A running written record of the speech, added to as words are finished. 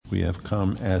We have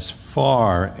come as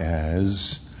far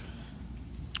as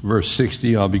verse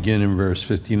 60. I'll begin in verse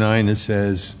 59. It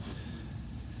says,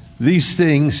 "These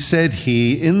things said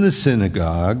he in the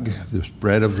synagogue," this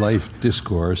bread of life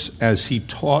discourse, "as he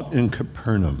taught in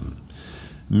Capernaum.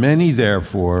 Many,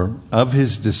 therefore, of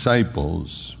his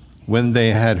disciples, when they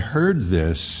had heard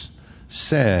this,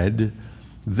 said,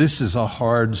 'This is a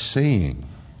hard saying.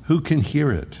 Who can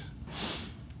hear it?'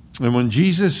 And when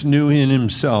Jesus knew in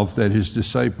himself that his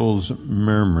disciples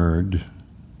murmured,"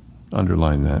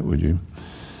 underline that, would you?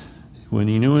 When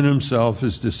he knew in himself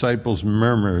his disciples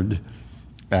murmured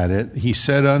at it, he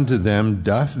said unto them,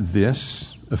 "Doth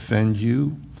this offend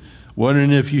you? What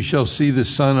and if you shall see the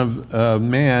Son of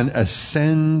Man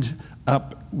ascend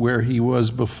up where he was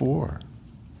before?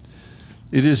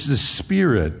 It is the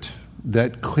Spirit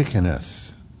that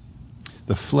quickeneth,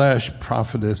 the flesh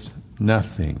profiteth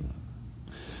nothing.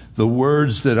 The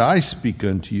words that I speak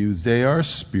unto you, they are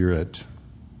spirit,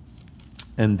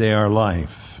 and they are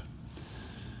life.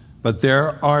 But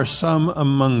there are some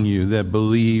among you that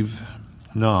believe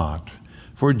not.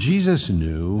 For Jesus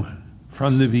knew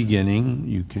from the beginning,"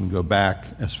 you can go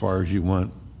back as far as you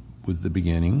want with the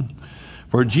beginning,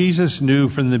 "for Jesus knew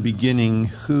from the beginning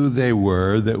who they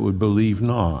were that would believe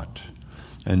not,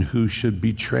 and who should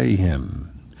betray him.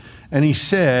 And he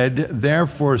said,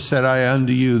 Therefore said I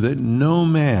unto you, that no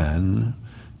man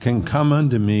can come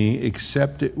unto me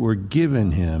except it were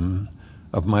given him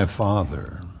of my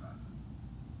Father."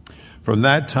 From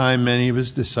that time many of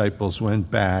his disciples went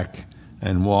back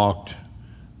and walked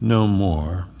no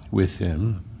more with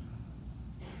him.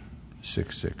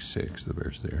 666, the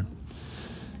verse there.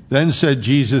 Then said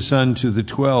Jesus unto the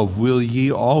 12, Will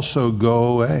ye also go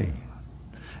away?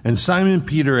 And Simon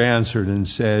Peter answered and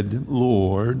said,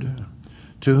 Lord,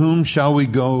 to whom shall we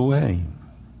go away?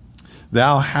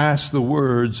 Thou hast the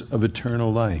words of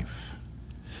eternal life.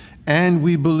 And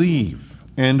we believe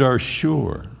and are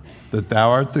sure that thou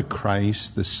art the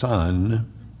Christ, the Son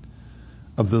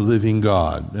of the living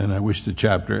God. And I wish the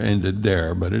chapter ended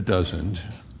there, but it doesn't.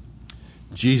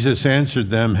 Jesus answered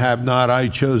them, Have not I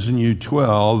chosen you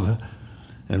 12,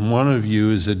 and one of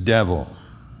you is a devil?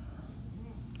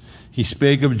 He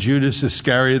spake of Judas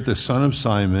Iscariot, the son of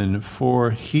Simon,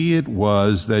 for he it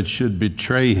was that should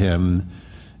betray him,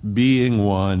 being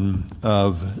one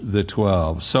of the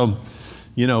 12. So,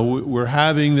 we're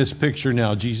having this picture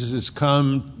now. Jesus has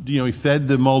come, he fed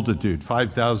the multitude,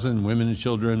 5,000 women and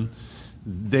children.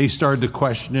 They started to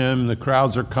question him. The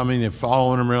crowds are coming. They're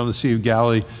following him around the Sea of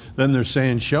Galilee. Then they're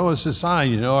saying, show us a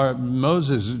sign.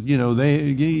 Moses,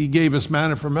 he gave us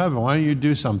manna from heaven. Why don't you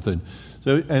do something?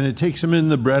 So, and it takes him in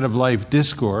the bread of life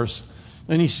discourse.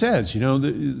 And he says,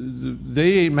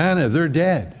 they ate manna. They're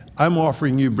dead. I'm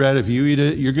offering you bread. If you eat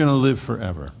it, you're going to live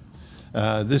forever.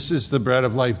 This is the bread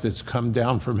of life that's come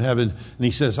down from heaven. And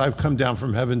he says, I've come down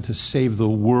from heaven to save the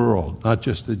world, not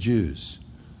just the Jews.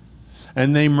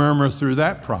 And they murmur through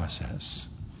that process.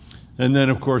 And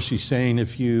then, of course, he's saying,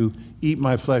 if you eat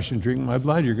my flesh and drink my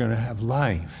blood, you're going to have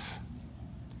life.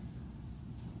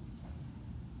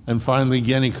 And finally,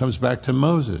 again, he comes back to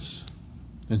Moses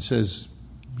and says,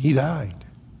 he died.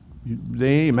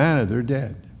 They ate manna, they're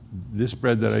dead. This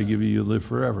bread that I give you, you live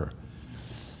forever.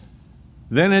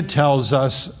 Then it tells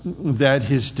us that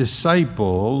his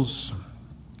disciples,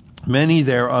 many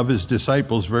there of his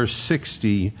disciples, verse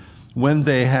 60, when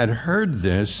they had heard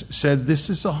this, said, This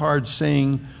is a hard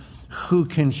saying, who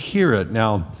can hear it?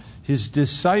 Now, his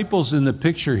disciples in the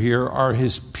picture here are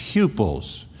his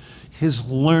pupils, his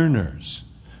learners.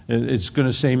 It's going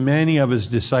to say many of his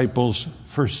disciples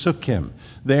forsook him.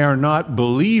 They are not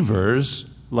believers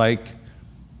like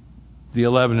the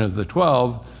 11 of the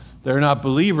 12. They're not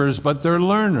believers, but they're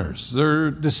learners. They're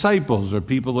disciples. They're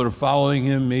people that are following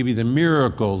him, maybe the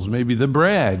miracles, maybe the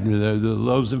bread, the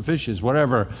loaves and fishes,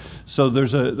 whatever. So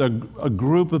there's a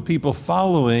group of people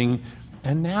following,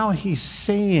 and now he's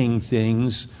saying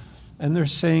things, and they're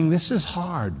saying, this is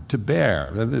hard to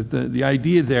bear. The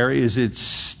idea there is it's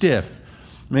stiff.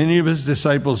 Many of his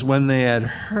disciples, when they had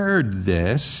heard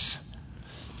this,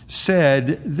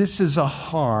 said, This is a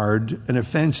hard, an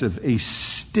offensive, a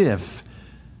stiff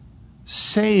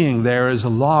saying. There is a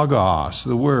logos,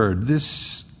 the word.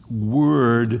 This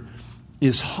word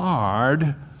is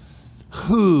hard.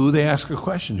 Who, they ask a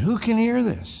question, who can hear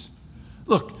this?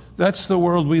 Look, that's the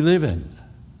world we live in.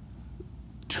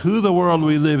 To the world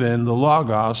we live in, the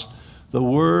logos, the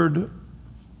word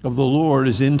of the Lord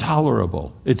is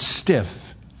intolerable. It's stiff.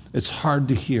 It's hard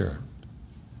to hear.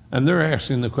 And they're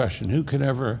asking the question, who can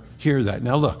ever hear that?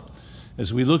 Now look,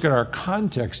 as we look at our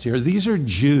context here, these are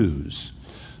Jews.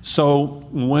 So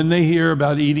when they hear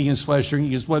about eating his flesh,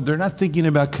 drinking his blood, they're not thinking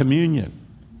about communion.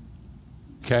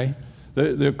 okay?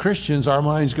 The Christians, our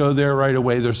minds go there right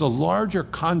away. There's a larger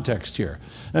context here.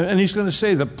 And he's going to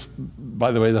say,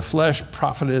 by the way, the flesh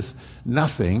profiteth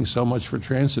nothing, so much for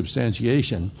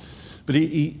transubstantiation. But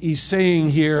he's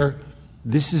saying here,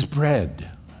 this is bread.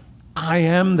 I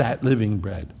am that living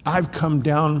bread. I've come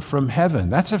down from heaven.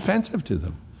 That's offensive to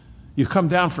them. You've come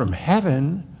down from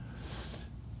heaven.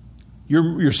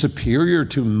 You're superior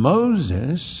to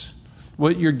Moses.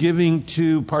 What you're giving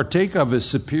to partake of is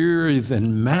superior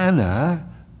than manna.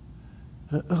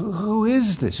 Who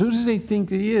is this? Who does they think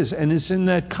that he is? And it's in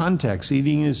that context,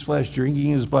 eating his flesh, drinking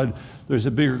his blood. There's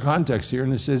a bigger context here,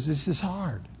 and it says this is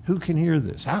hard. Who can hear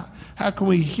this? How can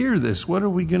we hear this? What are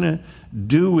we going to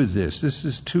do with this? This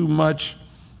is too much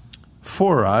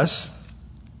for us.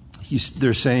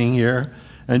 They're saying here.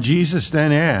 And Jesus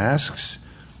then asks,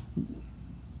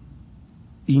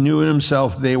 he knew in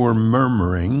himself they were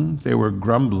murmuring, they were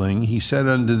grumbling. He said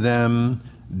unto them,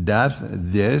 doth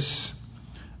this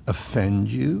offend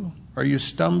you? Are you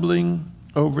stumbling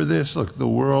over this? Look, the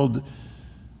world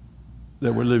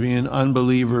that we're living in,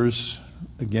 unbelievers,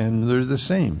 again, they're the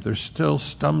same. They're still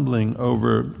stumbling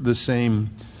over the same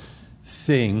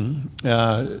thing.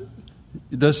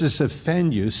 Does this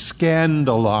offend you?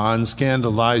 Scandalon,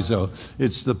 scandalizo.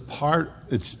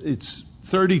 It's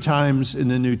 30 times in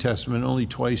the New Testament, only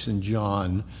twice in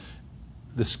John.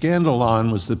 The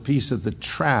scandalon was the piece of the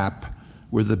trap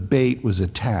where the bait was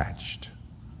attached.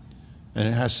 And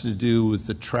it has to do with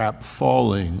the trap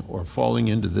falling or falling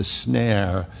into the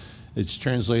snare. It's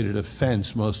translated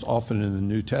offense most often in the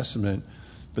New Testament.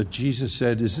 But Jesus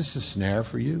said, is this a snare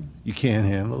for you? You can't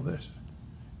handle this.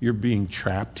 You're being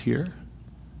trapped here.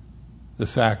 The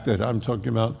fact that I'm talking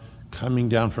about coming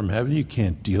down from heaven, you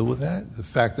can't deal with that. The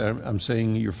fact that I'm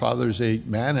saying your fathers ate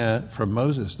manna from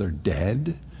Moses, they're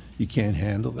dead. You can't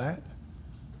handle that.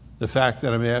 The fact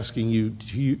that I'm asking you,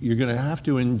 you're going to have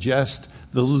to ingest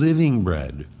the living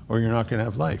bread or you're not going to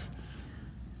have life.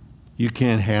 You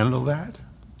can't handle that.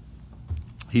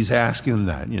 He's asking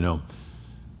that,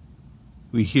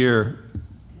 We hear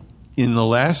in the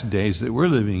last days that we're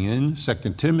living in, 2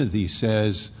 Timothy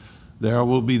says, there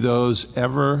will be those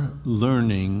ever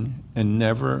learning and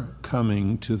never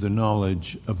coming to the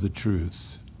knowledge of the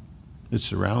truth. It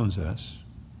surrounds us,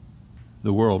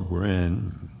 the world we're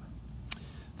in.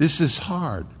 This is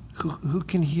hard. Who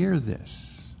can hear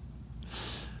this?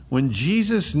 When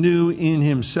Jesus knew in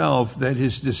himself that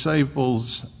his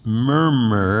disciples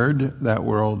murmured, the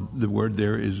word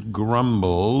there is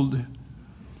grumbled,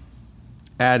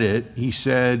 at it, he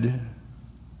said,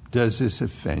 does this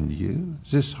offend you?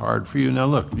 Is this hard for you? Now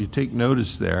look, you take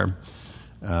notice there.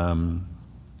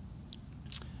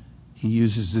 He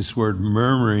uses this word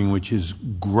murmuring, which is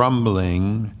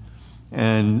grumbling.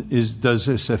 And does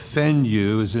this offend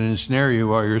you? Is it in a scenario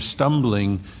where you're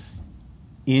stumbling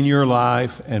in your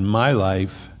life and my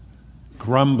life?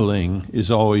 Grumbling is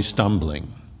always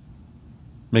stumbling.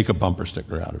 Make a bumper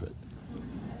sticker out of it.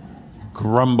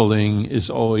 Grumbling is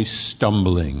always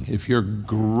stumbling. If you're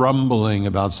grumbling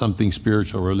about something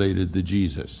spiritual related to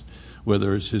Jesus,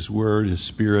 whether it's his word, his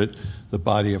spirit, the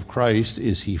body of Christ,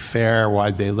 is he fair?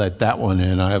 Why'd they let that one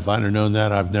in? If I'd have known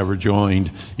that, I've never joined.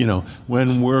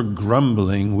 When we're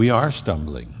grumbling, we are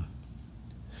stumbling.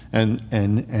 And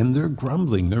they're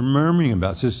grumbling, they're murmuring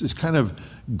about this. It's kind of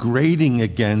grating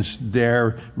against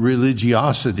their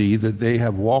religiosity that they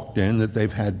have walked in, that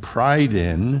they've had pride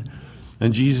in.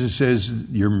 And Jesus says,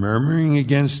 you're murmuring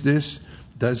against this?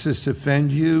 Does this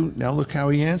offend you? Now look how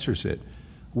he answers it.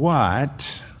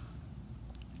 What?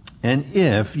 And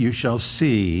if you shall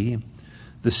see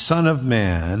the Son of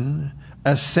Man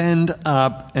ascend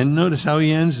up, and notice how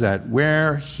he ends that,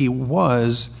 where he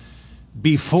was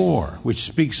before, which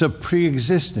speaks of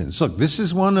pre-existence. Look, this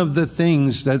is one of the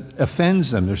things that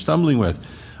offends them, they're stumbling with.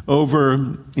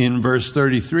 Over in verse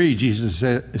 33, Jesus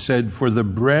said, for the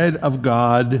bread of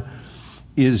God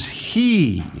is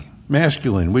he,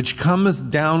 masculine, which cometh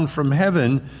down from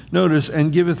heaven, notice,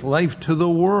 and giveth life to the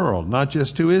world, not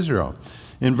just to Israel.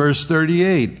 In verse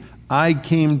 38, I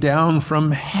came down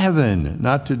from heaven,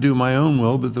 not to do my own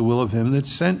will, but the will of him that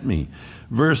sent me.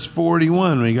 Verse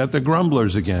 41, we got the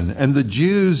grumblers again. And the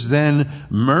Jews then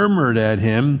murmured at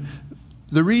him.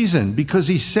 The reason, because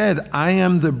he said, I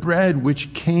am the bread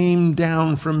which came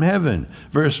down from heaven.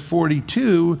 Verse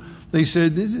 42, they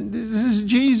said, this is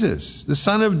Jesus, the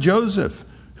son of Joseph,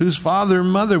 whose father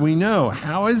and mother we know.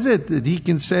 How is it that he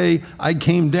can say, I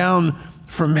came down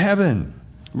from heaven?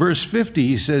 Verse 50,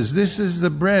 he says, this is the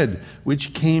bread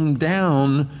which came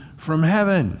down from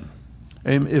heaven.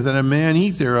 And if a man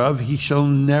eat thereof, he shall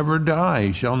never die,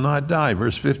 he shall not die.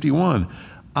 Verse 51,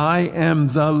 I am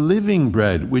the living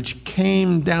bread which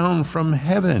came down from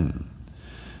heaven.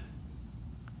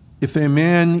 If a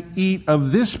man eat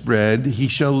of this bread, he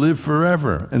shall live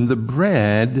forever. And the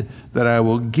bread that I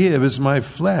will give is my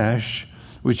flesh,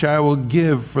 which I will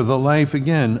give for the life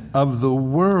again of the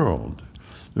world.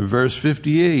 In verse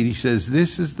 58, he says,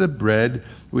 this is the bread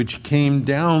which came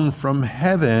down from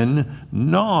heaven,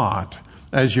 not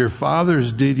as your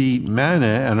fathers did eat manna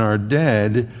and are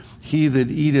dead. He that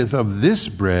eateth of this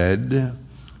bread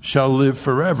shall live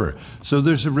forever. So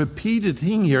there's a repeated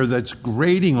thing here that's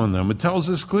grating on them. It tells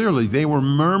us clearly they were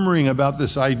murmuring about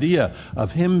this idea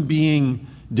of him being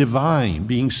divine,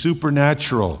 being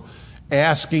supernatural,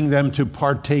 asking them to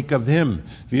partake of him.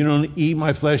 If you don't eat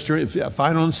my flesh, if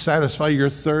I don't satisfy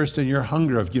your thirst and your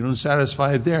hunger, if you don't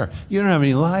satisfy it there, you don't have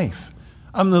any life.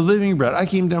 I'm the living bread. I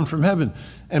came down from heaven,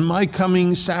 and my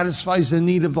coming satisfies the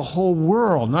need of the whole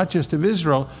world, not just of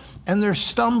Israel. And they're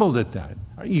stumbled at that.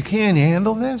 You can't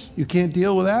handle this? You can't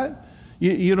deal with that?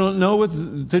 You don't know what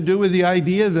to do with the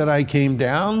idea that I came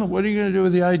down? What are you going to do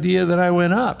with the idea that I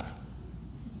went up?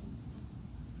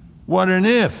 What an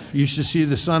if you should see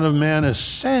the Son of Man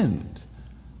ascend.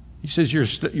 He says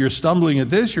you're stumbling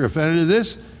at this, you're offended at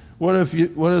this. What if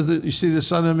you see the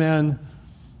Son of Man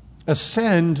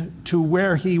ascend to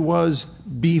where he was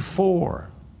before?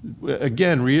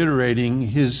 Again, reiterating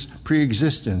his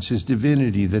preexistence, his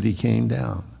divinity, that he came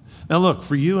down. Now look,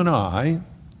 for you and I,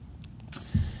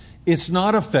 it's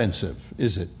not offensive,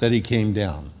 is it, that he came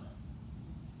down?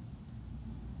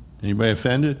 Anybody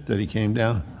offended that he came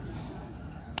down?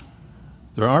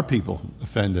 There are people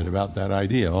offended about that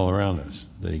idea all around us,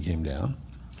 that he came down.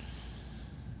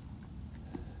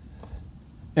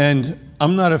 And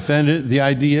I'm not offended at the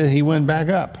idea he went back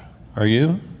up. Are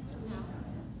you?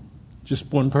 Just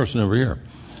one person over here.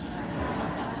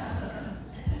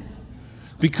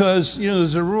 Because,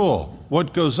 there's a rule.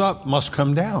 What goes up must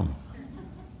come down.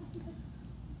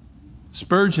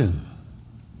 Spurgeon,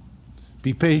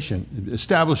 be patient.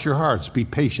 Establish your hearts. Be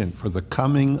patient, for the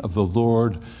coming of the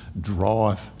Lord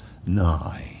draweth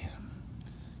nigh.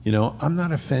 I'm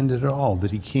not offended at all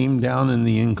that he came down in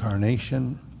the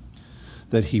incarnation,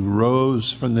 that he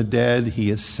rose from the dead,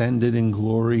 he ascended in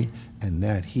glory, and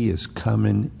that he is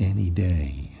coming any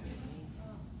day.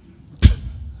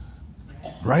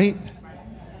 Right?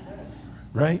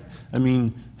 Right? I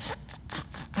mean,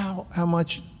 how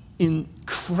much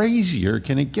crazier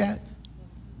can it get?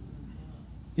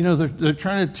 They're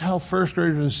trying to tell first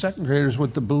graders and second graders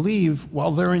what to believe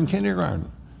while they're in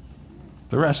kindergarten.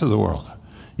 The rest of the world.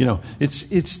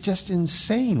 It's just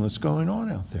insane what's going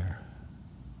on out there.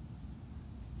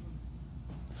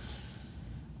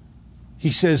 He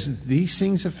says, these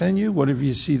things offend you? What if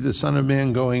you see the Son of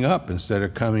Man going up instead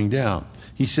of coming down?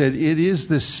 He said, it is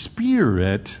the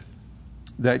Spirit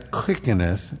that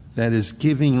quickeneth, that is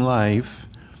giving life.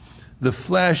 The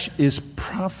flesh is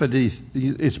profiting,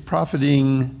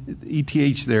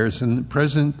 ETH there, is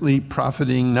presently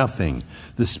profiting nothing.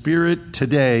 The Spirit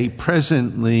today,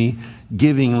 presently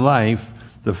giving life.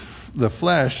 The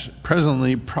flesh,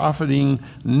 presently profiting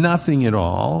nothing at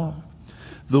all.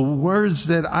 The words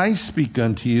that I speak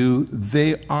unto you,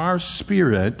 they are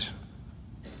spirit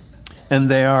and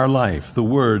they are life. The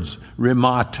words,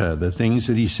 rhemata, the things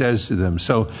that he says to them.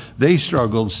 So they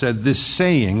struggled, said this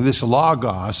saying, this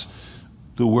logos,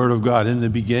 the word of God. In the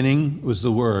beginning was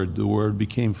the Word. The Word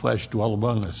became flesh, dwelt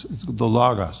among us. The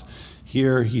logos.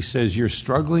 Here he says, you're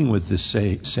struggling with this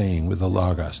saying, with the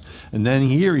logos. And then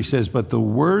here he says, but the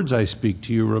words I speak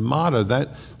to you, rhemata,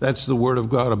 that's the word of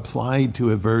God applied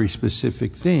to a very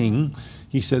specific thing.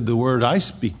 He said, the word I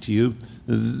speak to you,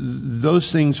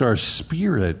 those things are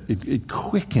spirit. It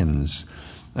quickens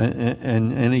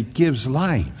and it gives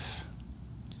life.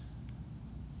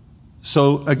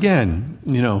 So again,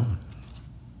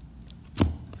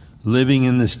 living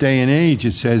in this day and age,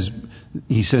 he says,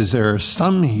 there are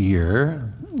some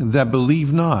here that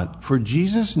believe not. For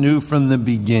Jesus knew from the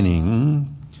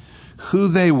beginning who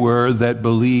they were that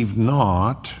believed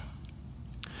not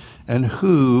and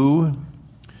who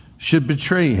should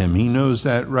betray him. He knows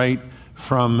that right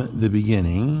from the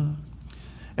beginning.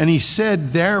 And he said,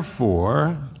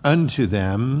 therefore, unto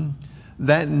them,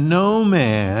 that no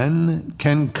man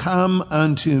can come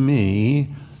unto me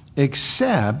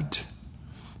except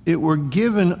it were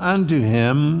given unto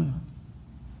him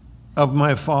of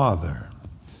my Father.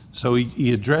 So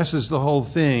he addresses the whole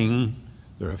thing.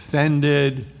 They're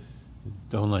offended,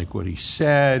 don't like what he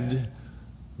said.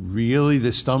 Really,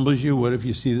 this stumbles you? What if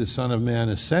you see the Son of Man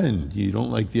ascend? You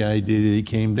don't like the idea that he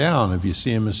came down. If you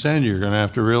see him ascend, you're going to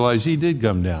have to realize he did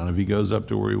come down. If he goes up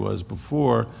to where he was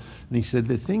before, And he said,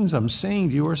 the things I'm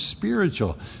saying to you are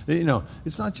spiritual.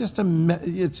 It's not just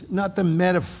it's not the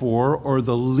metaphor or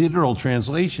the literal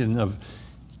translation of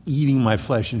eating my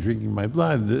flesh and drinking my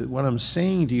blood. What I'm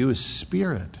saying to you is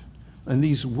spirit. And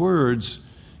these words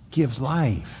give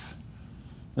life.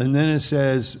 And then it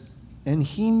says, and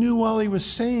he knew while he was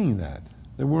saying that,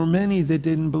 there were many that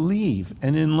didn't believe.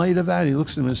 And in light of that, he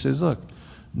looks at them and says, look,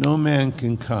 no man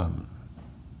can come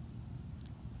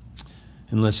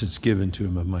unless it's given to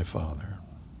him of my Father.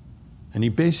 And he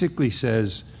basically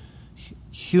says,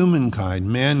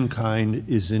 humankind, mankind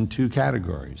is in two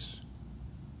categories.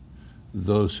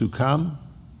 Those who come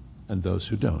and those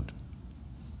who don't.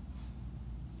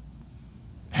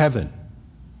 Heaven,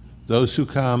 those who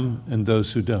come and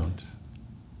those who don't.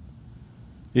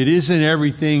 It isn't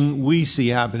everything we see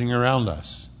happening around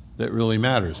us that really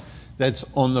matters. That's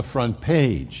on the front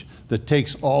page, that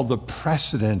takes all the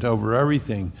precedent over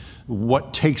everything.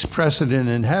 What takes precedent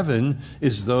in heaven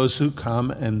is those who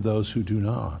come and those who do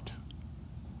not.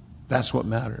 That's what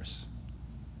matters.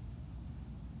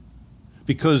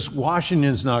 Because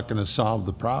Washington's not going to solve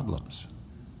the problems.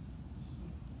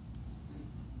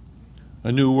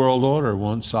 A new world order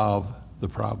won't solve the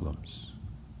problems.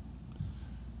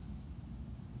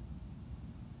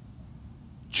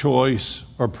 Choice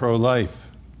or pro-life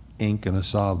ain't going to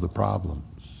solve the problems.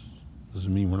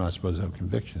 Doesn't mean we're not supposed to have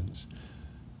convictions.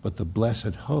 But the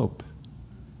blessed hope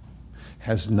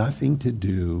has nothing to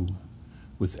do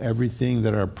with everything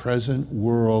that our present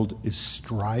world is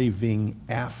striving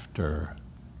after,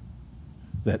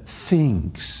 that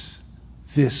thinks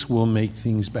this will make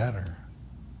things better.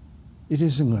 It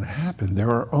isn't going to happen.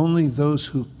 There are only those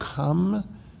who come,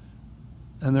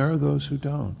 and there are those who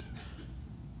don't.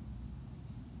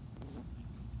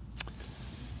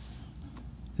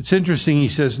 It's interesting, he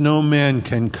says, no man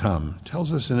can come. It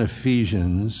tells us in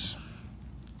Ephesians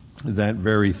that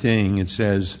very thing. It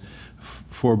says,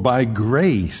 for by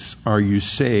grace are you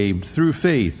saved through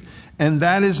faith, and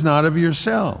that is not of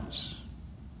yourselves.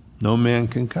 No man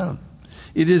can come.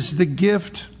 It is the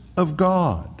gift of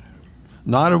God,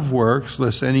 not of works,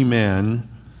 lest any man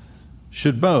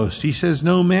should boast. He says,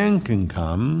 no man can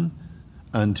come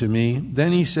unto me.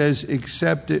 Then he says,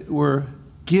 except it were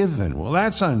given. Well,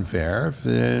 that's unfair.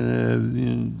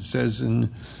 It says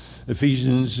in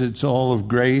Ephesians, it's all of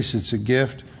grace, it's a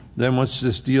gift. Then what's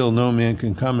this deal? No man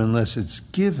can come unless it's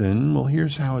given. Well,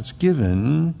 here's how it's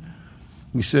given.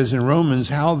 He says in Romans,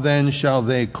 how then shall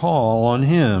they call on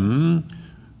him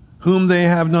whom they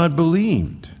have not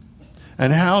believed?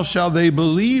 And how shall they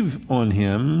believe on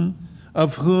him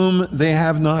of whom they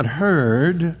have not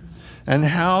heard? And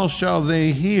how shall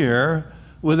they hear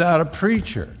without a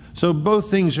preacher? So both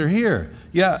things are here.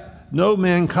 Yeah, no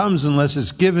man comes unless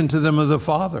it's given to them of the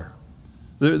Father.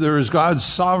 There is God's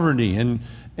sovereignty,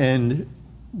 and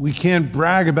we can't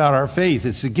brag about our faith.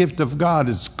 It's a gift of God.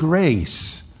 It's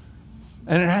grace.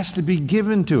 And it has to be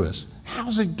given to us.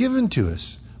 How's it given to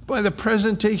us? By the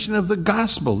presentation of the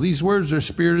gospel. These words are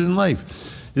spirit and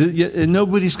life. And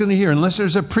nobody's going to hear. Unless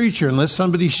there's a preacher, unless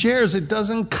somebody shares, it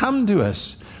doesn't come to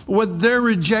us. What they're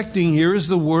rejecting here is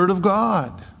the word of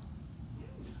God.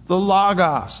 The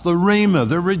Logos, the Rhema,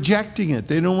 they're rejecting it.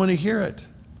 They don't want to hear it.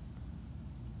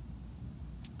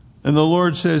 And the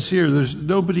Lord says here, there's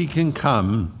nobody can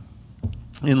come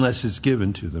unless it's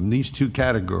given to them. These two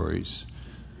categories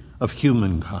of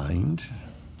humankind.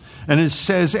 And it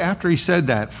says, after he said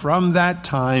that, from that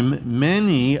time,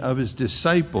 many of his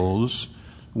disciples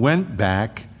went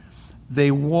back.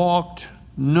 They walked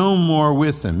no more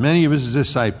with him. Many of his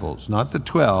disciples, not the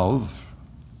 12.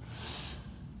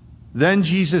 Then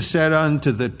Jesus said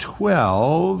unto the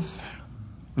 12,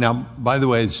 now, by the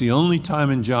way, it's the only time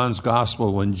in John's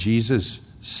gospel when Jesus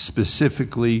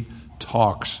specifically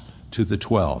talks to the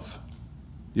 12.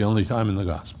 The only time in the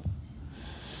gospel.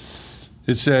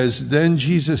 It says, then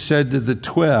Jesus said to the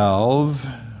 12,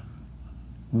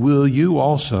 will you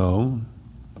also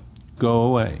go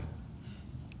away?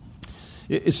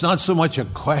 It's not so much a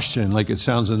question like it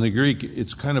sounds in the Greek.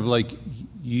 It's kind of like,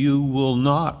 you will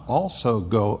not also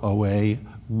go away,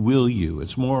 will you?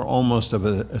 It's more almost of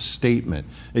a statement.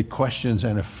 It questions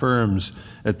and affirms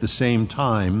at the same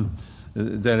time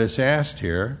that it's asked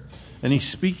here. And he's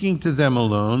speaking to them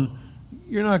alone.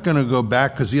 You're not going to go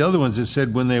back, because the other ones, it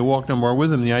said when they walked no more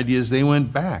with him, the idea is they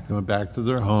went back. They went back to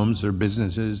their homes, their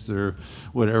businesses, their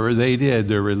whatever they did,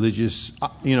 their religious,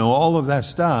 all of that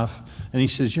stuff. And he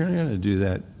says, you're not going to do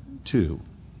that too,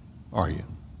 are you?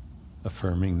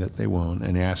 Affirming that they won't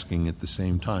and asking at the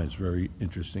same time. It's a very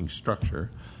interesting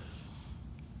structure.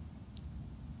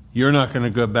 You're not going to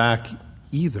go back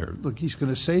either. Look, he's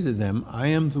going to say to them, I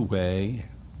am the way,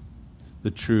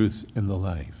 the truth, and the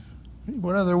life.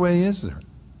 What other way is there?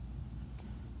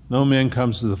 No man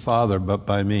comes to the Father but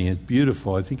by me. It's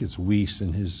beautiful. I think it's Weiss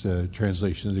in his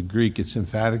translation of the Greek. It's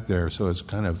emphatic there, so it's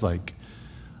kind of like,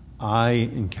 I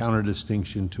encounter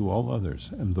distinction to all others,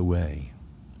 am the way.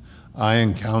 I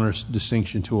encounter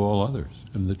distinction to all others,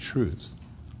 am the truth.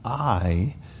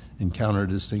 I encounter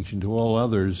distinction to all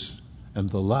others, am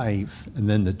the life. And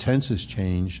then the tenses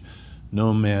change.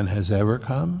 No man has ever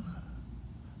come,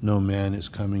 no man is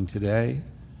coming today,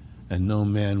 and no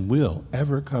man will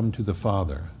ever come to the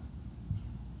Father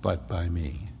but by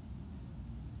me.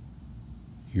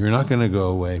 You're not going to go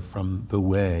away from the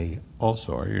way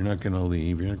also, or you're not going to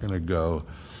leave. You're not going to go.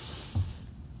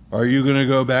 Are you going to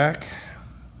go back?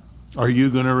 Are you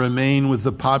going to remain with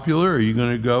the popular? Are you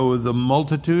going to go with the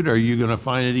multitude? Are you going to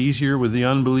find it easier with the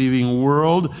unbelieving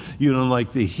world? You don't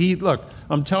like the heat? Look,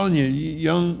 I'm telling you,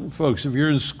 young folks, if you're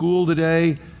in school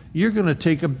today, you're going to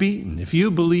take a beating. If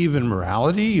you believe in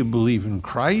morality, you believe in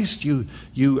Christ,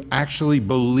 you actually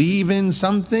believe in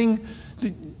something,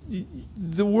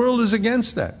 the world is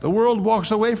against that. The world walks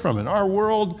away from it. Our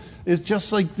world is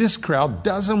just like this crowd,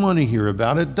 doesn't want to hear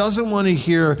about it, doesn't want to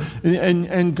hear,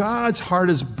 and God's heart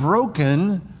is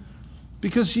broken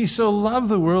because he so loved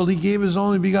the world, he gave his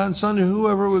only begotten Son, to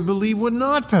whoever would believe would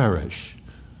not perish.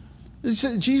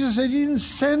 Jesus said he didn't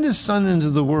send his Son into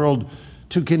the world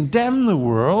to condemn the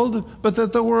world, but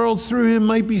that the world through him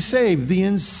might be saved. The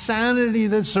insanity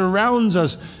that surrounds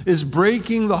us is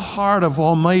breaking the heart of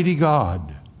Almighty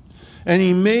God. And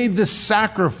he made the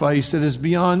sacrifice that is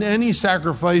beyond any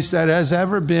sacrifice that has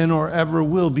ever been or ever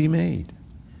will be made.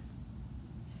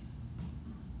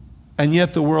 And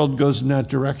yet the world goes in that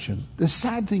direction. The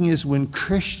sad thing is when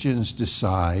Christians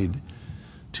decide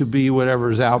to be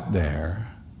whatever's out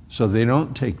there so they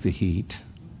don't take the heat,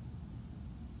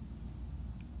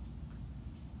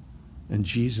 and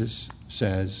Jesus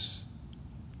says,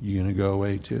 you going to go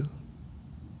away too?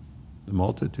 The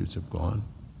multitudes have gone.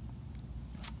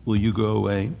 Will you go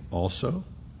away also?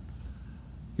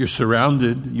 You're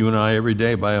surrounded, you and I, every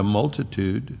day by a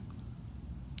multitude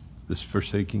that's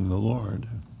forsaking the Lord.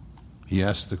 He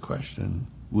asked the question,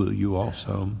 will you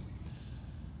also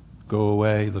go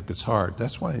away? Look, it's hard.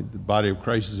 That's why the body of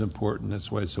Christ is important. That's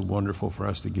why it's so wonderful for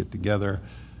us to get together.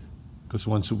 Because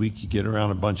once a week you get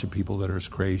around a bunch of people that are as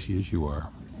crazy as you are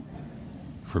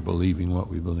for believing what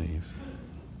we believe.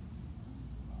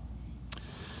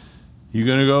 You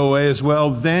going to go away as well?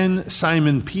 Then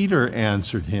Simon Peter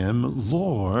answered him,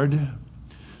 Lord,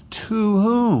 to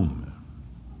whom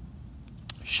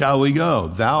shall we go?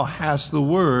 Thou hast the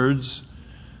words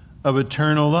of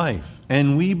eternal life.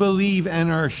 And we believe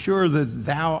and are sure that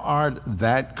thou art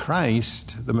that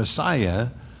Christ, the Messiah,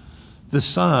 the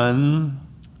Son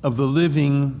of the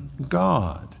living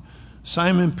God.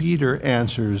 Simon Peter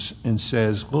answers and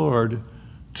says, Lord,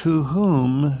 to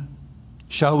whom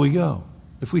shall we go?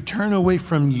 If we turn away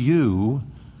from you,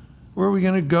 where are we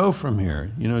going to go from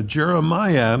here? You know,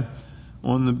 Jeremiah,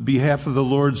 on the behalf of the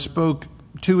Lord, spoke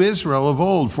to Israel of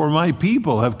old, for my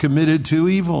people have committed two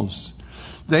evils.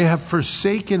 They have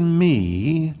forsaken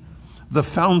me, the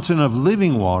fountain of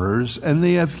living waters, and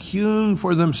they have hewn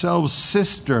for themselves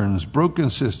cisterns,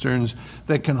 broken cisterns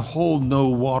that can hold no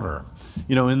water.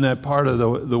 You know, in that part of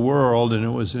the world, and it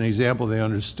was an example they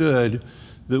understood,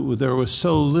 that there was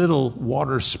so little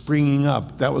water springing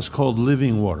up, that was called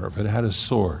living water, if it had a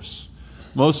source.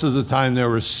 Most of the time there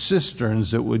were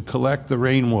cisterns that would collect the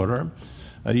rainwater.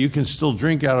 You can still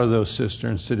drink out of those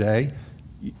cisterns today.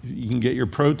 You can get your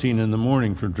protein in the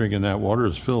morning from drinking that water.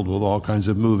 It's filled with all kinds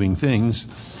of moving things.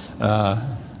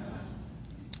 But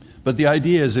the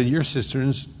idea is that your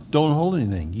cisterns don't hold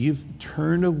anything. You've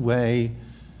turned away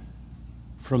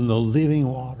from the living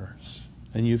waters,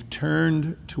 and you've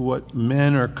turned to what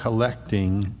men are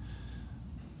collecting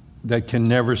that can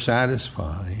never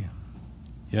satisfy.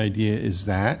 The idea is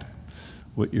that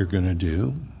what you're going to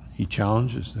do? He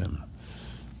challenges them.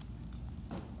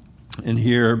 And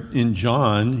here in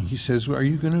John, he says, well, are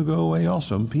you going to go away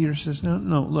also? And Peter says, no,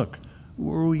 look,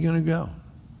 where are we going to go?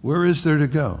 Where is there to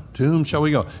go? To whom shall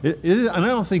we go? And I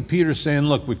don't think Peter's saying,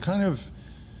 look, we've kind of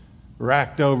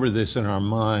racked over this in our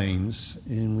minds,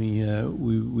 and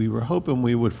we were hoping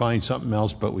we would find something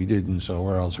else, but we didn't, so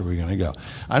where else are we going to go?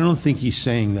 I don't think he's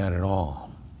saying that at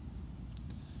all.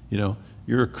 You know,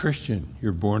 you're a Christian.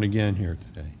 You're born again here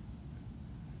today.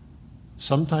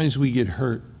 Sometimes we get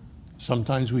hurt.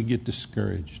 Sometimes we get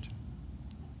discouraged.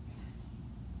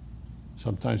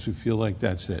 Sometimes we feel like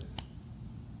that's it.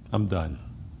 I'm done.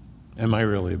 Am I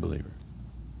really a believer?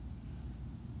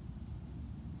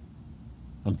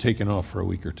 I'm taking off for a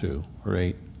week or 2 or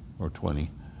 8 or 20.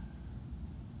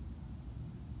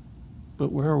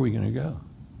 But where are we going to go?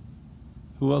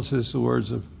 Who else has the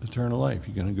words of eternal life?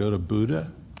 You're going to go to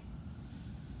Buddha?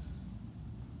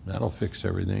 That'll fix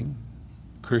everything.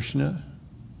 Krishna?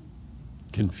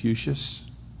 Confucius?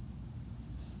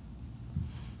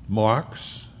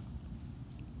 Marx?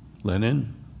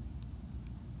 Lenin?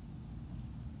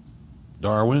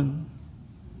 Darwin?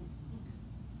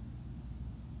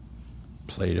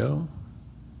 Plato?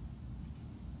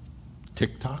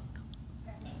 TikTok?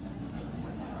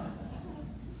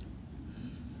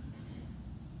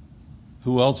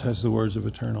 Who else has the words of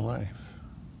eternal life?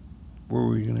 Where are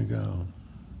we going to go?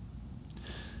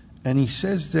 And he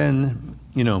says then,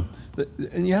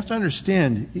 and you have to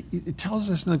understand, it tells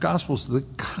us in the Gospels, the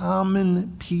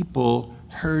common people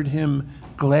heard him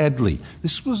gladly.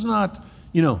 This was not,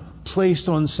 placed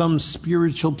on some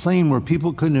spiritual plane where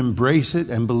people couldn't embrace it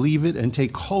and believe it and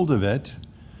take hold of it.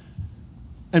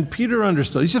 And Peter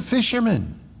understood. He's a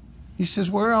fisherman. He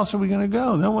says, where else are we going to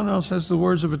go? No one else has the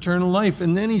words of eternal life.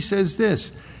 And then he says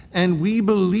this, and we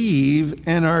believe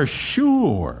and are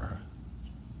sure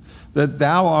that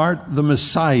thou art the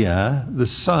Messiah, the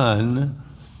Son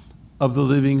of the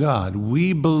living God.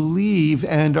 We believe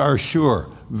and are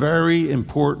sure. Very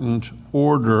important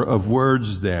order of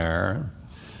words there.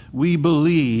 We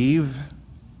believe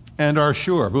and are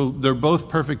sure. They're both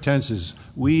perfect tenses.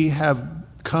 We have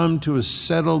come to a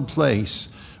settled place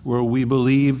where we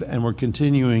believe and we're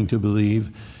continuing to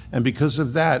believe. And because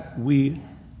of that, we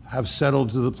have settled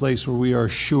to the place where we are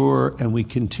sure and we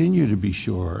continue to be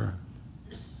sure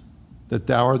that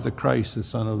thou art the Christ, the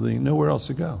Son of the living. Nowhere else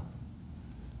to go.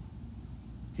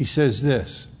 He says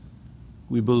this,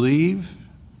 we believe,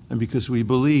 and because we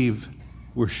believe,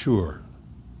 we're sure.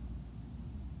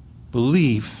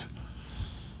 Belief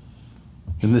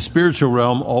in the spiritual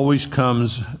realm always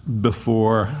comes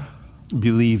before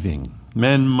believing.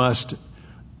 Men must,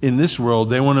 in this world,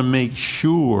 they want to make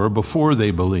sure before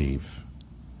they believe.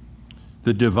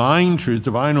 The divine truth,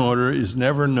 divine order, is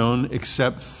never known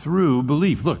except through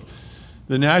belief. Look,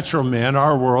 the natural man,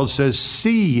 our world, says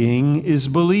seeing is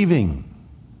believing.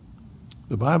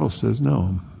 The Bible says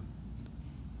no.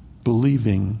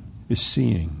 Believing is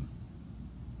seeing.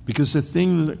 Because the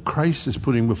thing that Christ is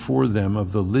putting before them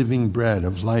of the living bread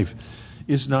of life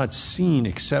is not seen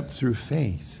except through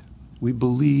faith. We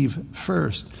believe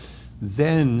first.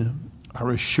 Then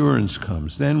our assurance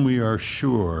comes. Then we are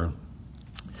sure.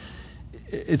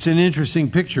 It's an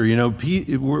interesting picture.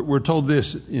 We're told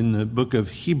this in the book of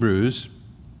Hebrews.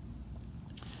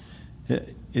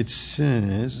 It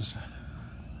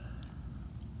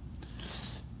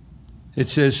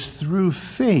says, through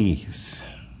faith,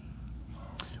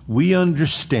 we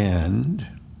understand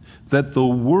that the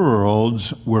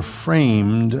worlds were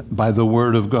framed by the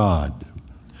word of God,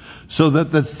 so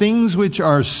that the things which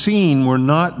are seen were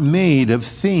not made of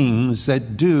things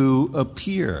that do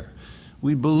appear.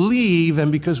 We believe, and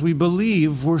because we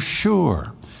believe, we're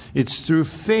sure. It's through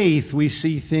faith we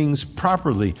see things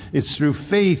properly. It's through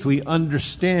faith we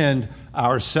understand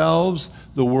ourselves,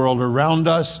 the world around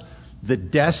us, the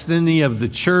destiny of the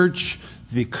church,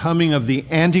 the coming of the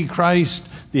Antichrist,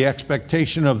 the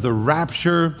expectation of the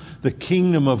rapture, the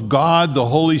kingdom of God, the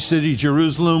holy city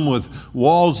Jerusalem with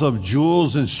walls of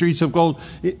jewels and streets of gold.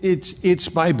 It's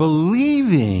by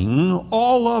believing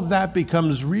all of that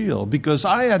becomes real, because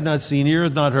I had not seen, ear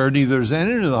had not heard, neither has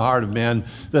entered into the heart of man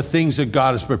the things that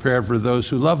God has prepared for those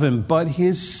who love him. But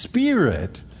his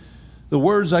Spirit, the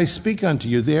words I speak unto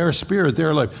you, they are spirit, they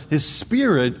are life. His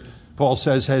Spirit, Paul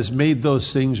says, has made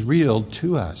those things real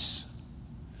to us.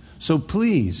 So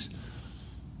please,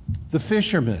 the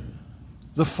fisherman,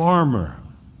 the farmer,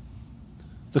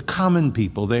 the common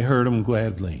people, they heard him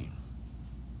gladly.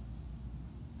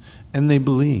 And they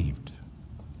believed.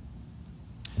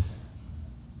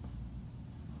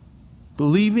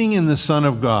 Believing in the Son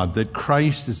of God, that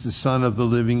Christ is the Son of the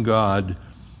living God,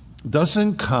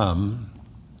 doesn't come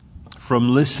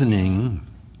from listening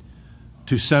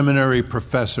to seminary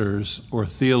professors or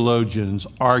theologians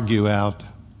argue out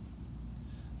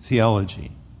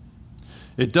theology.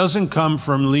 It doesn't come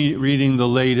from reading the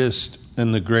latest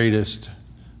and the greatest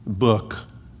book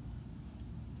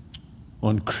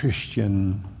on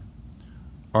Christian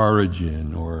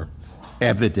origin or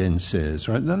evidences.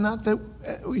 Right? Not that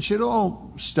we should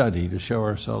all study to show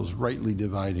ourselves rightly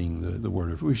dividing the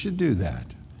word. We should do that.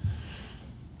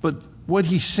 But what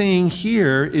he's saying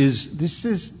here is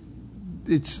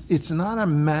it's not a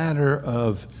matter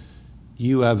of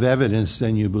you have evidence,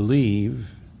 then you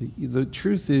believe. The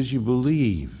truth is you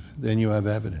believe, then you have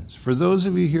evidence. For those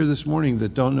of you here this morning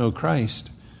that don't know Christ,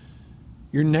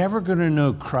 you're never going to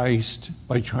know Christ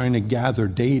by trying to gather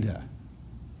data.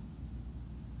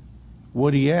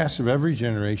 What he asks of every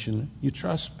generation, you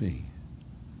trust me.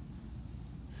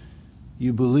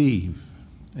 you believe,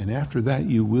 and after that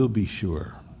you will be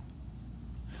sure.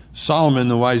 Solomon,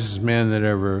 the wisest man that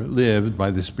ever lived,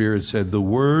 by the Spirit said, the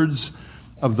words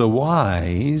of the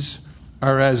wise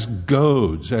are as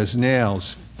goads, as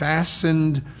nails,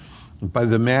 fastened by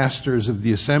the masters of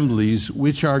the assemblies,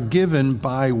 which are given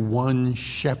by one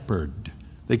shepherd.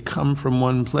 They come from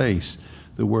one place,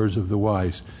 the words of the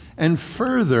wise. And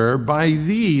further, by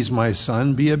these, my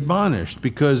son, be admonished,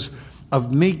 because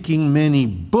of making many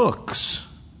books,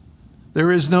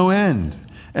 there is no end.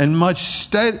 And much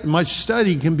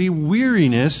study can be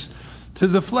weariness to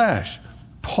the flesh.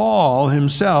 Paul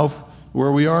himself,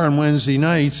 where we are on Wednesday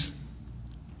nights,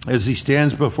 as he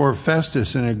stands before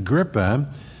Festus and Agrippa,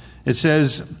 it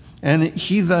says, and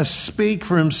he thus spake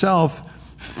for himself.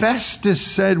 Festus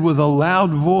said with a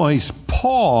loud voice,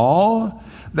 Paul,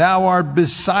 thou art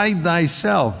beside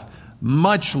thyself.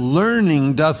 Much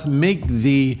learning doth make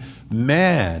thee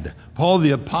mad. Paul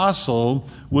the apostle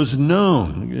was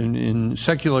known. In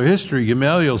secular history,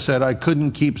 Gamaliel said, I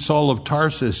couldn't keep Saul of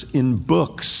Tarsus in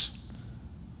books.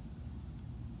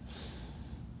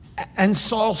 And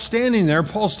Saul standing there,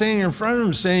 Paul standing in front of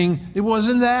him saying, it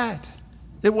wasn't that.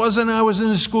 It wasn't I was in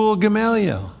the school of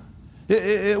Gamaliel.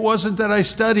 It wasn't that I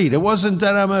studied. It wasn't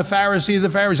that I'm a Pharisee of the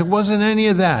Pharisees. It wasn't any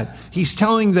of that. He's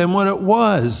telling them what it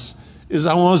was, is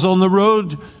I was on the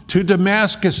road to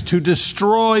Damascus to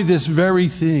destroy this very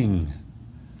thing.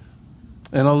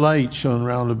 And a light shone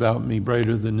round about me,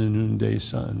 brighter than the noonday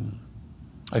sun.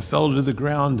 I fell to the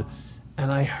ground,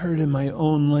 and I heard in my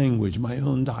own language, my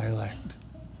own dialect,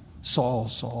 Saul,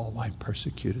 Saul, why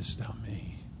persecutest thou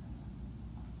me?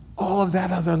 All of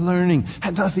that other learning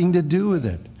had nothing to do with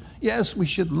it. Yes, we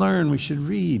should learn, we should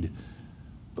read.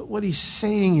 But what he's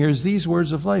saying here is these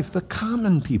words of life. The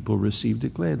common people received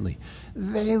it gladly.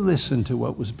 They listened to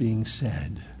what was being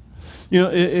said. You know,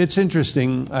 it's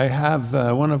interesting. I have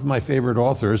one of my favorite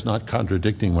authors, not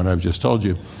contradicting what I've just told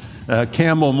you,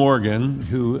 Campbell Morgan,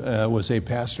 who was a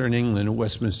pastor in England at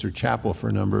Westminster Chapel for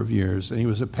a number of years. And he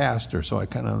was a pastor, so I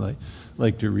kind of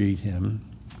like to read him.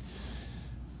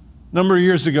 A number of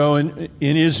years ago in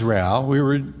Israel, we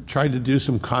were trying to do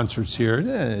some concerts here.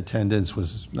 Attendance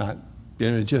was not,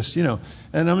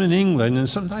 and I'm in England, and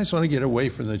sometimes when I get away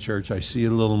from the church, I see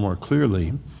it a little more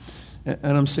clearly.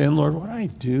 And I'm saying, Lord, what do I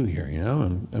do here?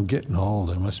 I'm getting old.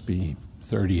 I must be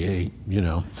 38,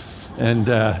 And,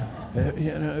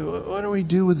 what do we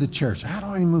do with the church? How do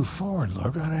I move forward,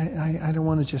 Lord? I don't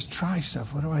want to just try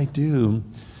stuff. What do I do?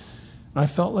 I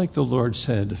felt like the Lord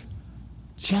said,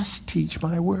 just teach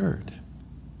my word.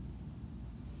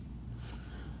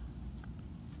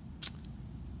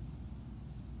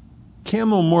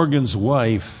 Campbell Morgan's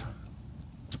wife,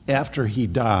 after he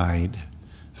died,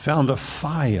 found a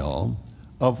file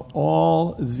of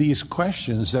all these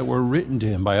questions that were written to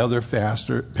him by other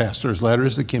pastors,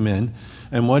 letters that came in.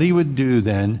 And what he would do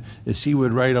then is he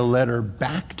would write a letter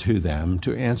back to them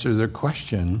to answer their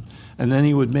question. And then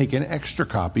he would make an extra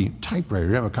copy, typewriter,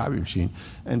 you have a copy machine,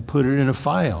 and put it in a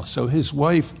file. So his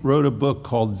wife wrote a book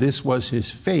called This Was His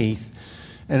Faith.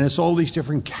 And it's all these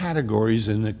different categories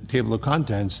in the table of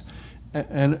contents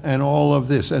and all of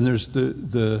this. And there's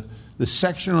the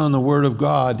section on the Word of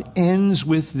God ends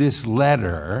with this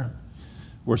letter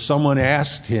where someone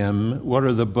asked him, what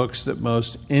are the books that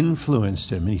most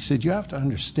influenced him? And he said, you have to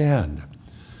understand,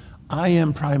 I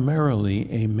am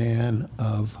primarily a man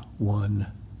of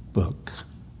one book.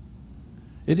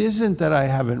 It isn't that I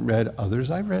haven't read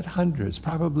others. I've read hundreds,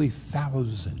 probably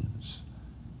thousands.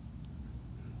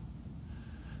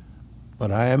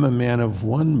 But I am a man of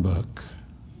one book.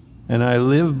 And I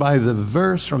live by the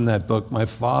verse from that book my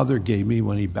father gave me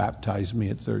when he baptized me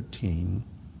at 13.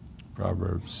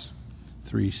 Proverbs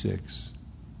 3:6.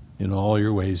 In all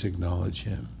your ways acknowledge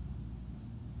him,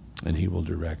 and he will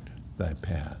direct thy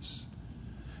paths.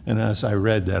 And as I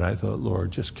read that, I thought,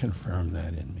 Lord, just confirm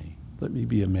that in me. Let me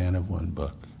be a man of one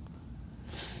book.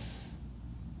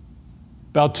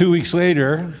 About 2 weeks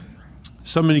later,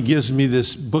 somebody gives me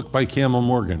this book by Campbell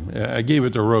Morgan. I gave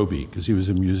it to Roby because he was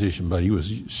a musician, but he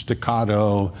was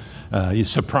staccato,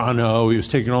 soprano. He was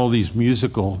taking all these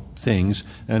musical things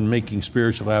and making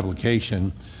spiritual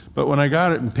application. But when I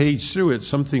got it and paged through it,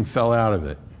 something fell out of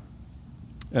it.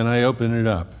 And I opened it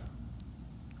up.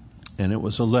 And it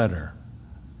was a letter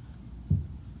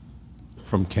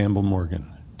from Campbell Morgan,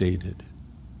 dated.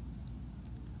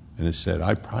 And it said,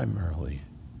 I primarily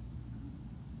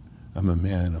am a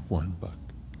man of one book.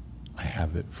 I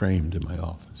have it framed in my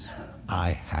office.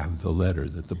 I have the letter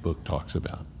that the book talks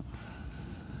about.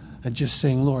 And just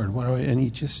saying, Lord, what do I... And he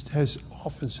just has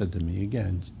often said to me,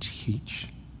 again, teach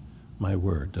my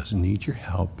word. Doesn't need your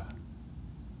help.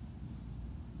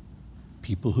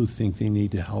 People who think they need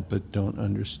to help it don't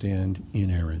understand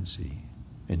inerrancy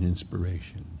and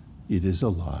inspiration. It is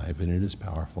alive and it is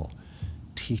powerful.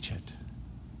 Teach it.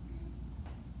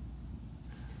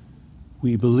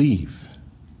 We believe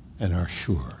and are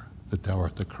sure that thou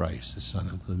art the Christ, the Son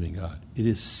of the living God. It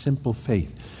is simple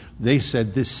faith. They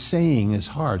said this saying is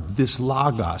hard. This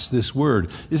logos, this word,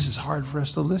 this is hard for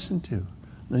us to listen to.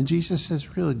 And Jesus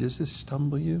says, really, does this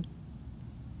stumble you?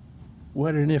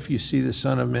 What and if you see the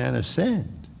Son of Man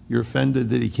ascend? You're offended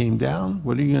that he came down?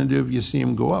 What are you going to do if you see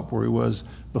him go up where he was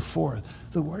before?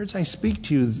 The words I speak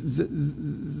to you,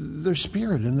 they're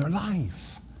spirit and they're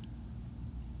life.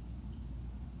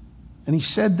 And he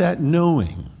said that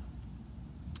knowing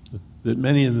that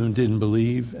many of them didn't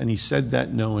believe, and he said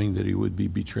that knowing that he would be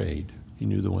betrayed. He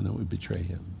knew the one that would betray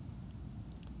him.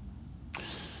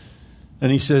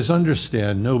 And he says,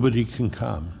 understand, nobody can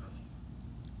come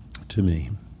to me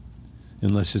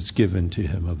unless it's given to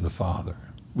him of the Father,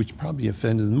 which probably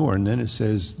offended them more. And then it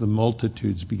says the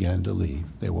multitudes began to leave.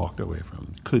 They walked away from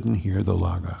him. Couldn't hear the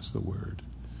logos, the word.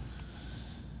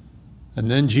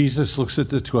 And then Jesus looks at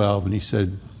the 12 and he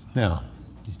said, now,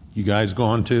 you guys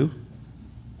gone too?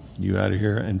 You out of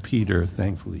here? And Peter,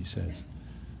 thankfully, says,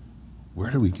 where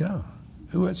do we go?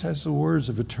 Who else has the words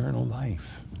of eternal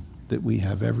life that we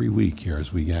have every week here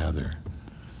as we gather?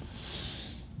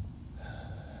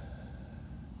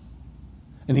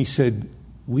 And he said,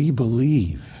 we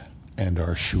believe and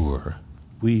are sure.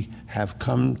 We have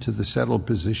come to the settled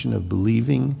position of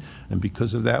believing, and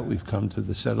because of that, we've come to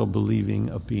the settled believing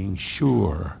of being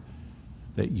sure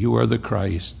that you are the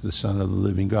Christ, the Son of the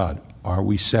living God. Are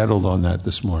we settled on that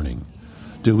this morning?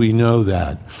 Do we know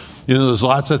that? You know, there's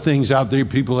lots of things out there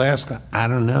people ask, I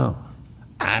don't know.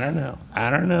 I don't know. I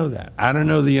don't know that. I don't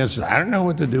know the answer. I don't know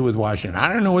what to do with Washington.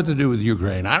 I don't know what to do with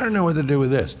Ukraine. I don't know what to do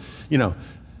with this. You know,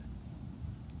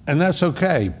 and that's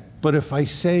okay. But if I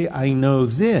say I know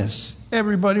this,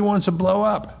 everybody wants to blow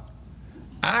up.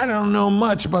 I don't know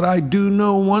much, but I do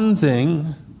know one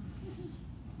thing.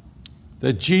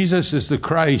 That Jesus is the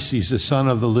Christ, he's the Son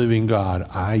of the living God.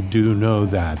 I do know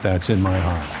that. That's in my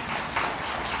heart.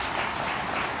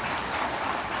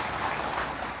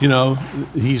 You know,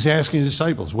 he's asking his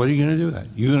disciples, what are you going to do with that?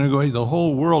 You're going to go, the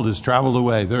whole world has traveled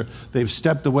away. They've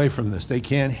stepped away from this. They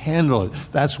can't handle it.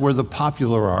 That's where the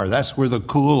popular are. That's where the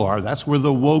cool are. That's where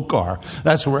the woke are.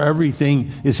 That's where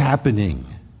everything is happening.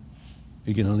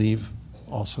 You're going to leave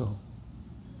also?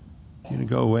 You're going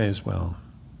to go away as well?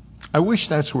 I wish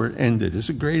that's where it ended. It's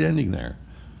a great ending there.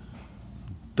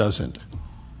 Doesn't.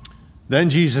 Then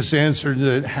Jesus answered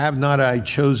that, have not I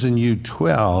chosen you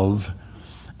 12,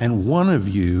 and one of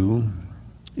you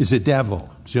is a devil.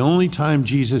 It's the only time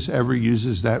Jesus ever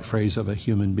uses that phrase of a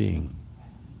human being.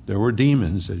 There were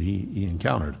demons that he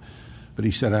encountered. But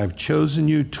he said, I've chosen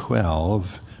you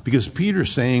 12, because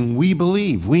Peter's saying, we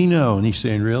believe, we know. And he's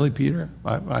saying, really, Peter?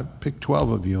 I picked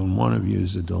 12 of you, and one of you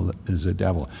is a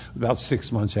devil. About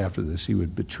 6 months after this, he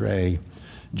would betray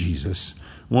Jesus.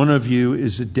 One of you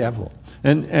is a devil.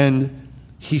 And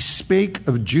he spake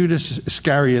of Judas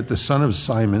Iscariot, the son of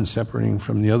Simon, separating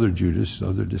from the other Judas, the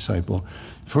other disciple.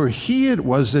 For he it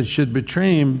was that should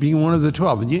betray him, being one of the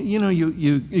 12. And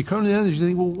you come to the others, you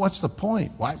think, well, what's the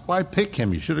point? Why pick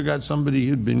him? You should have got somebody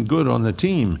who'd been good on the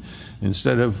team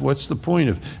instead of what's the point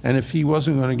of, and if he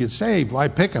wasn't going to get saved, why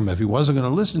pick him? If he wasn't going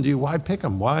to listen to you, why pick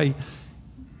him? Why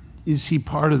is he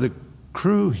part of the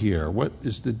crew here? What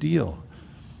is the deal?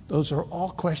 Those are all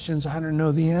questions I don't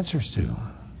know the answers to.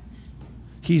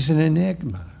 He's an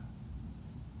enigma.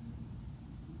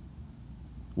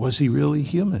 Was he really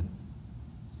human?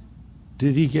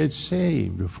 Did he get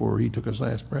saved before he took his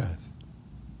last breath?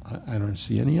 I don't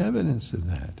see any evidence of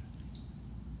that.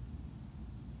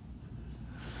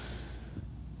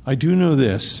 I do know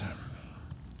this.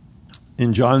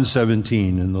 In John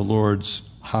 17, in the Lord's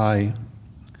high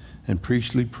and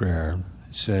priestly prayer,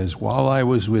 it says, while I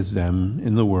was with them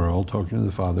in the world, talking to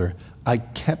the Father, I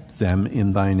kept them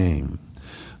in thy name.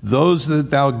 Those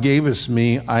that thou gavest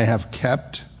me I have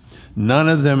kept. None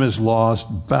of them is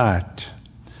lost, but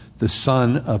the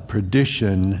son of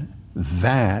perdition,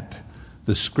 that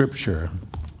the scripture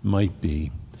might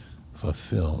be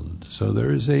fulfilled. So there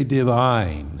is a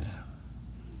divine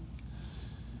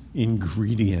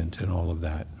ingredient in all of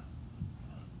that.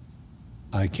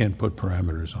 I can't put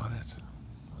parameters on it.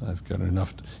 I've got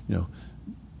enough,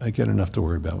 I get enough to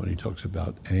worry about when he talks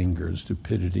about anger and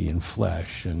stupidity and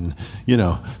flesh. And,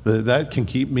 that can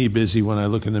keep me busy when I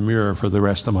look in the mirror for the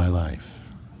rest of my life.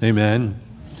 Amen.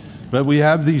 But we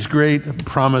have these great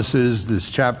promises.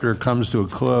 This chapter comes to a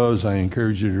close. I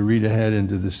encourage you to read ahead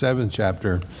into the 7th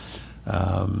chapter.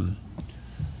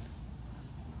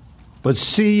 But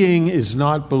seeing is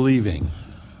not believing.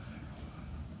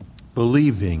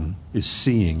 Believing is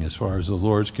seeing as far as the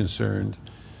Lord's concerned.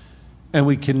 And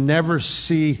we can never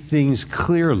see things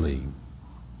clearly.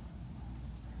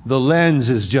 The lens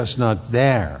is just not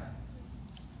there.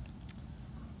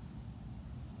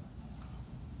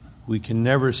 We can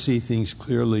never see things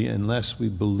clearly unless we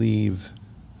believe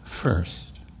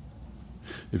first.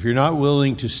 If you're not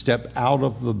willing to step out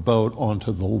of the boat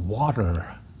onto the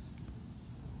water,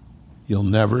 you'll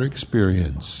never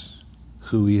experience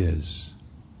who he is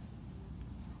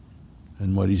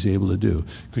and what he's able to do.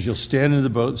 Because you'll stand in the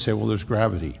boat and say, well, there's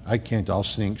gravity. I can't, I'll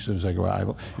sink as soon as I go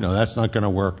out. That's not going to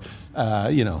work.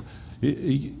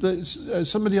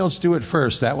 Somebody else do it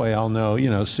first. That way I'll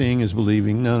know, seeing is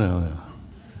believing. No.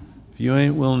 If you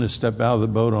ain't willing to step out of the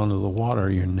boat onto the water,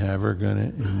 you're never going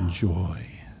to enjoy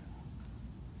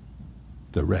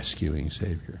the rescuing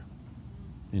Savior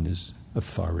in his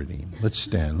authority. Let's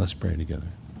stand. Let's pray together.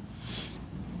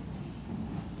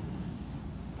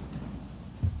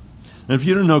 And if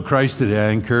you don't know Christ today,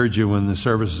 I encourage you when the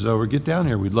service is over, get down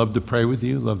here. We'd love to pray with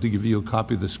you. Love to give you a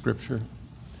copy of the Scripture.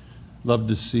 Love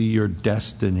to see your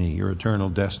destiny, your eternal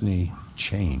destiny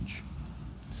change.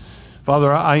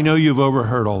 Father, I know you've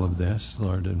overheard all of this,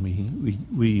 Lord, and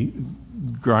we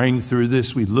grind through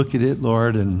this. We look at it,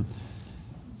 Lord, and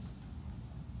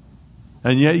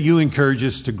yet you encourage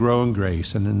us to grow in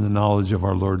grace and in the knowledge of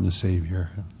our Lord and Savior.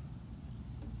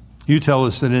 You tell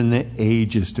us that in the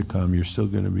ages to come, you're still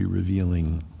going to be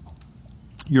revealing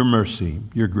your mercy,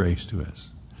 your grace to us.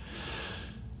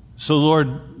 So,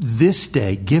 Lord, this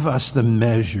day, give us the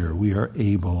measure we are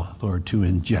able, Lord, to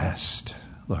ingest,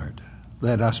 Lord.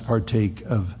 Let us partake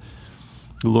of,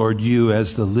 Lord, you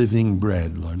as the living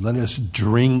bread, Lord. Let us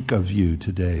drink of you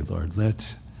today, Lord. Let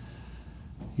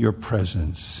your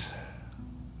presence,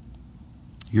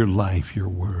 your life, your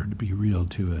word be real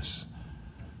to us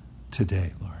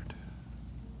today, Lord.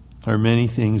 There are many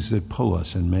things that pull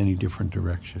us in many different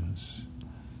directions.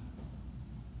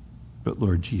 But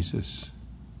Lord Jesus,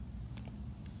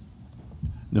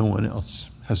 no one else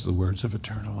has the words of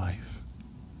eternal life.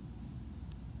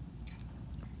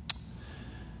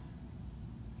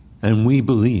 And we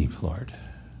believe, Lord,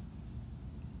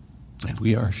 and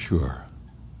we are sure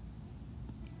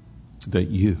that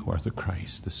you are the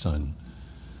Christ, the Son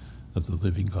of the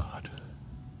living God.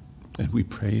 And we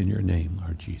pray in your name,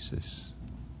 Lord Jesus.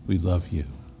 We love you,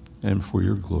 and for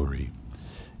your glory,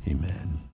 amen.